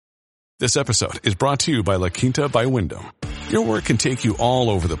This episode is brought to you by La Quinta by Wyndham. Your work can take you all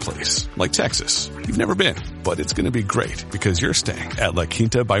over the place, like Texas. You've never been, but it's going to be great because you're staying at La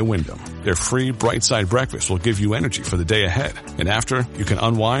Quinta by Wyndham. Their free Bright Side breakfast will give you energy for the day ahead. And after, you can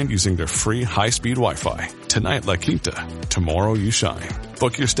unwind using their free high-speed Wi-Fi. Tonight, La Quinta. Tomorrow, you shine.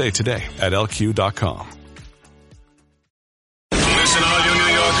 Book your stay today at LQ.com. Listen, all you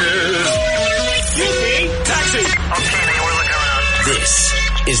New Yorkers. Taxi! Okay, man, we're looking around. This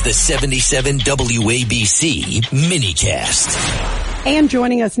is the 77 WABC minicast. And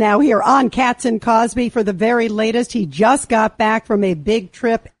joining us now here on Katz and Cosby for the very latest, he just got back from a big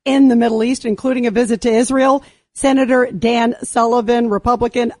trip in the Middle East, including a visit to Israel. Senator Dan Sullivan,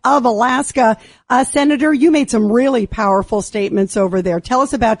 Republican of Alaska. Senator, you made some really powerful statements over there. Tell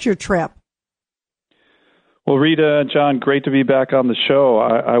us about your trip. Well, Rita, John, great to be back on the show.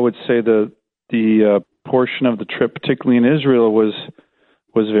 I would say the portion of the trip, particularly in Israel, was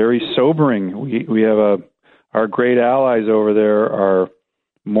very sobering. We have our great allies over there are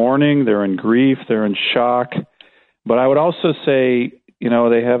mourning, they're in grief, they're in shock. But I would also say,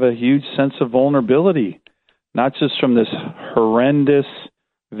 they have a huge sense of vulnerability, not just from this horrendous,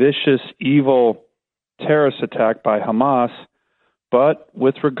 vicious, evil terrorist attack by Hamas, but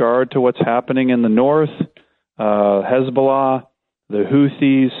with regard to what's happening in the north, Hezbollah, the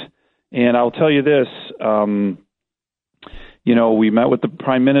Houthis. And I'll tell you this, we met with the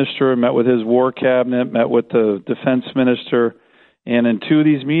Prime Minister, met with his war cabinet, met with the Defense Minister, and in two of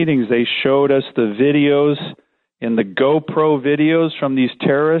these meetings, they showed us the videos and the GoPro videos from these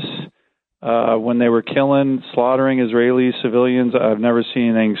terrorists when they were slaughtering Israeli civilians. I've never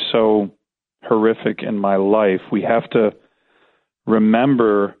seen anything so horrific in my life. We have to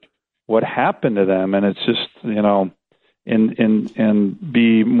remember what happened to them, and it's just, and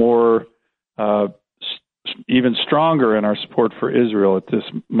be more even stronger in our support for Israel at this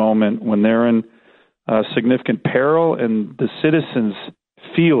moment when they're in significant peril, and the citizens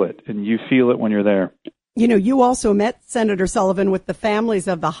feel it, and you feel it when you're there. You also met Senator Sullivan with the families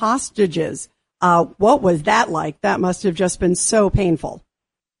of the hostages. What was that like? That must have just been so painful.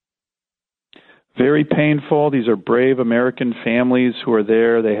 Very painful. These are brave American families who are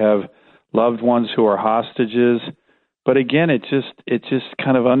there. They have loved ones who are hostages. But again, it just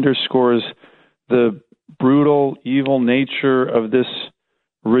kind of underscores the brutal, evil nature of this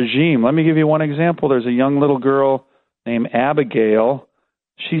regime. Let me give you one example. There's a young little girl named Abigail.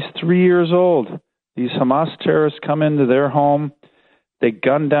 She's 3 years old. These Hamas terrorists come into their home. They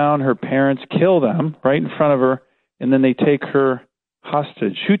gun down her parents, kill them right in front of her, and then they take her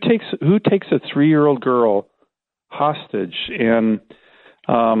hostage. Who takes a 3-year-old girl hostage? And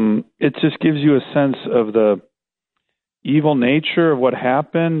it just gives you a sense of the evil nature of what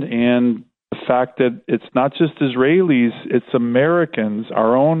happened, and the fact that it's not just Israelis, it's Americans,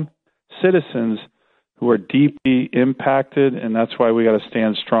 our own citizens, who are deeply impacted, and that's why we got to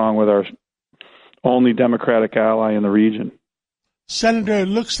stand strong with our only Democratic ally in the region. Senator, it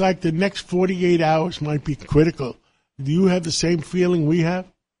looks like the next 48 hours might be critical. Do you have the same feeling we have?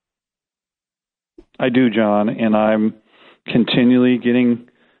 I do, John, and I'm continually getting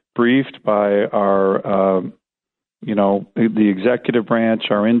briefed by our the executive branch,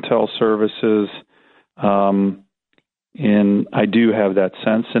 our intel services, and I do have that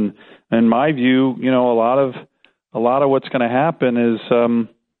sense. And in my view, a lot of what's going to happen is,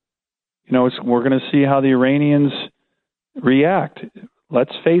 we're going to see how the Iranians react.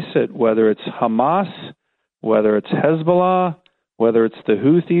 Let's face it, whether it's Hamas, whether it's Hezbollah, whether it's the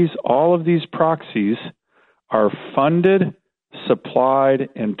Houthis, all of these proxies are funded, supplied,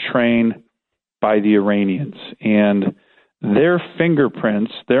 and trained by the Iranians, and their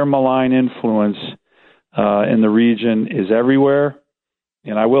fingerprints, their malign influence in the region is everywhere.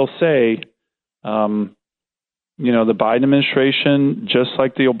 And I will say, the Biden administration, just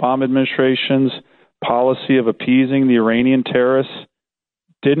like the Obama administration's policy of appeasing the Iranian terrorists,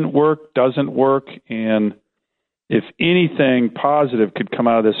 didn't work, doesn't work, and if anything positive could come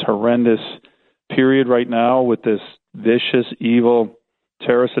out of this horrendous period right now with this vicious, evil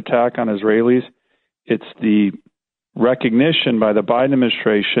terrorist attack on Israelis, it's the recognition by the Biden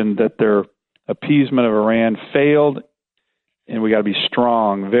administration that their appeasement of Iran failed, and we got to be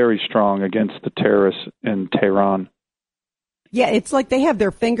strong, very strong, against the terrorists in Tehran. Yeah, it's like they have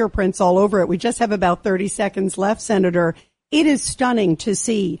their fingerprints all over it. We just have about 30 seconds left, Senator. It is stunning to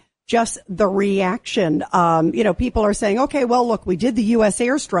see just the reaction. People are saying, okay, well, look, we did the U.S.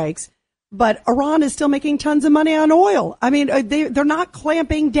 airstrikes, but Iran is still making tons of money on oil. I mean, they're not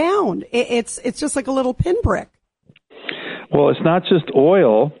clamping down. It's just like a little pinprick. Well, it's not just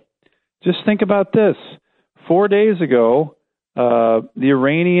oil. Just think about this. 4 days ago, the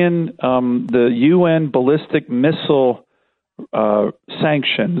Iranian, the UN ballistic missile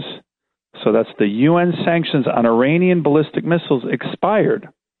sanctions, so that's the UN sanctions on Iranian ballistic missiles, expired.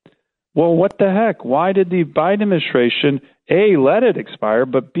 Well, what the heck? Why did the Biden administration, A, let it expire,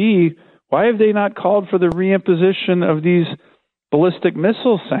 but B, why have they not called for the reimposition of these ballistic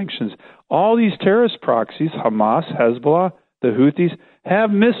missile sanctions? All these terrorist proxies, Hamas, Hezbollah, the Houthis,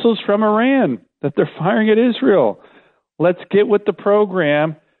 have missiles from Iran that they're firing at Israel. Let's get with the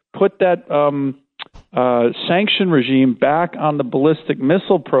program, put that sanction regime back on the ballistic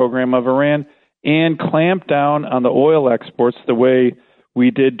missile program of Iran, and clamp down on the oil exports the way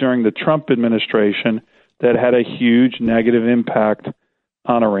we did during the Trump administration that had a huge negative impact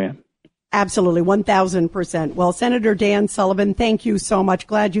on Iran. Absolutely, 1,000%. Well, Senator Dan Sullivan, thank you so much.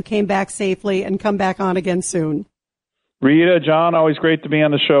 Glad you came back safely and come back on again soon. Rita, John, always great to be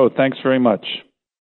on the show. Thanks very much.